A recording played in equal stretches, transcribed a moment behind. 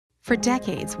For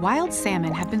decades, wild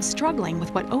salmon have been struggling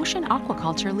with what ocean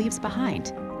aquaculture leaves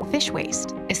behind. Fish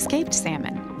waste, escaped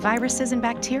salmon, viruses and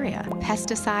bacteria,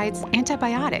 pesticides,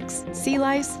 antibiotics, sea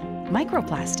lice,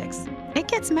 microplastics. It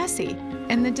gets messy,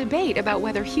 and the debate about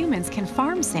whether humans can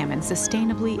farm salmon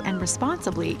sustainably and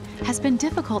responsibly has been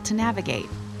difficult to navigate.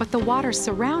 But the water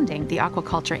surrounding the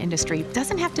aquaculture industry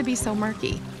doesn't have to be so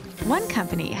murky. One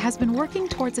company has been working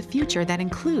towards a future that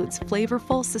includes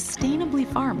flavorful, sustainably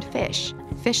farmed fish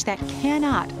that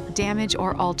cannot damage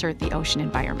or alter the ocean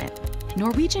environment.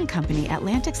 Norwegian company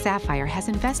Atlantic Sapphire has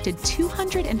invested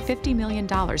 $250 million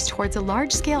towards a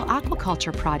large-scale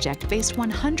aquaculture project based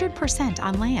 100%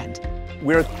 on land.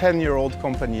 We're a 10-year-old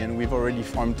company and we've already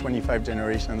farmed 25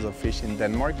 generations of fish in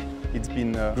Denmark. It's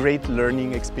been a great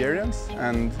learning experience,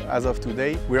 and as of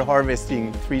today, we're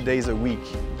harvesting 3 days a week,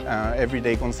 every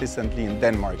day consistently in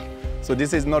Denmark. So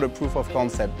this is not a proof of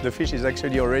concept. The fish is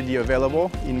actually already available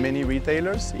in many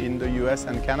retailers in the US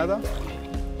and Canada.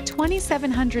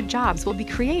 2,700 jobs will be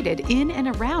created in and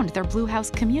around their Blue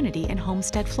House community in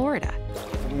Homestead, Florida.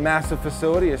 Massive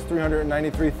facility is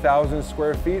 393,000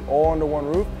 square feet, all under one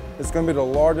roof. It's going to be the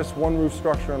largest one-roof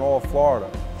structure in all of Florida.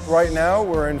 Right now,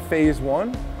 we're in phase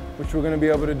 1, which we're going to be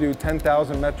able to do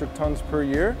 10,000 metric tons per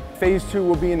year. Phase 2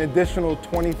 will be an additional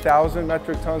 20,000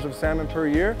 metric tons of salmon per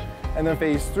year. And then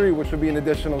phase 3, which will be an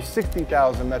additional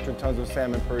 60,000 metric tons of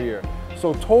salmon per year.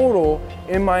 So total,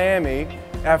 in Miami,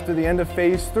 after the end of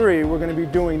phase 3, we're going to be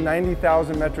doing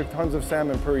 90,000 metric tons of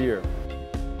salmon per year.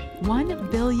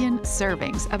 1 billion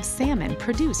servings of salmon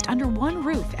produced under one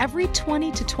roof every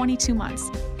 20 to 22 months,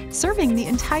 serving the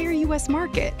entire U.S.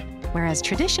 market. Whereas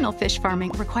traditional fish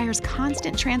farming requires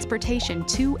constant transportation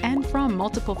to and from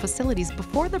multiple facilities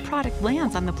before the product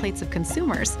lands on the plates of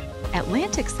consumers,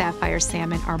 Atlantic Sapphire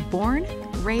salmon are born,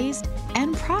 raised,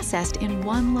 and processed in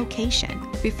one location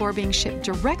before being shipped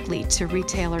directly to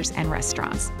retailers and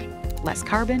restaurants. Less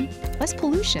carbon, less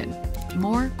pollution,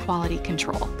 more quality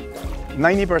control.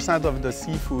 90% of the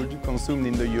seafood consumed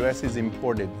in the US is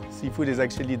imported. Seafood is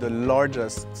actually the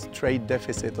largest trade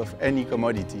deficit of any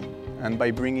commodity. And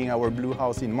by bringing our Blue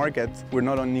House in market, we're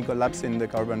not only collapsing the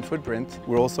carbon footprint,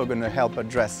 we're also going to help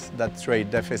address that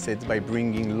trade deficit by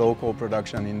bringing local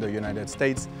production in the United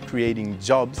States, creating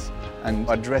jobs, and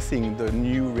addressing the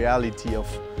new reality of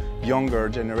younger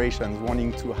generations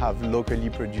wanting to have locally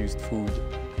produced food.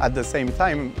 At the same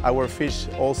time, our fish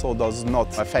also does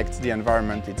not affect the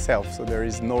environment itself, so there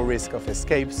is no risk of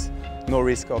escapes, no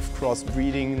risk of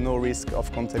crossbreeding, no risk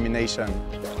of contamination.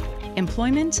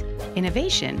 Employment,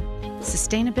 innovation,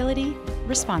 sustainability,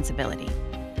 responsibility.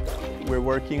 We're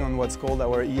working on what's called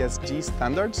our ESG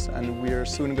standards, and we're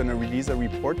soon going to release a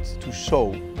report to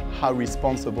show how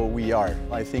responsible we are.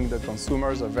 I think the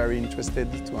consumers are very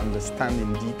interested to understand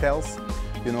in details,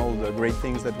 the great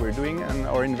things that we're doing, and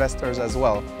our investors as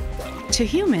well. To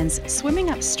humans, swimming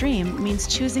upstream means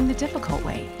choosing the difficult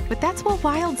way, but that's what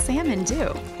wild salmon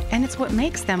do, and it's what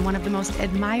makes them one of the most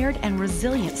admired and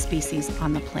resilient species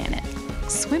on the planet.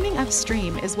 Swimming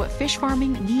upstream is what fish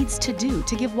farming needs to do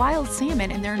to give wild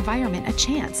salmon and their environment a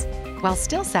chance, while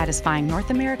still satisfying North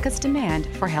America's demand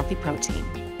for healthy protein.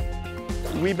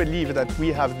 We believe that we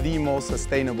have the most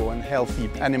sustainable and healthy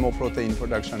animal protein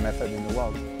production method in the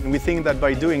world. And we think that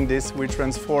by doing this, we're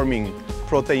transforming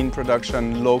protein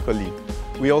production locally.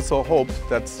 We also hope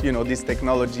that this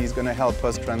technology is going to help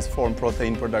us transform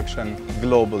protein production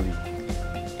globally.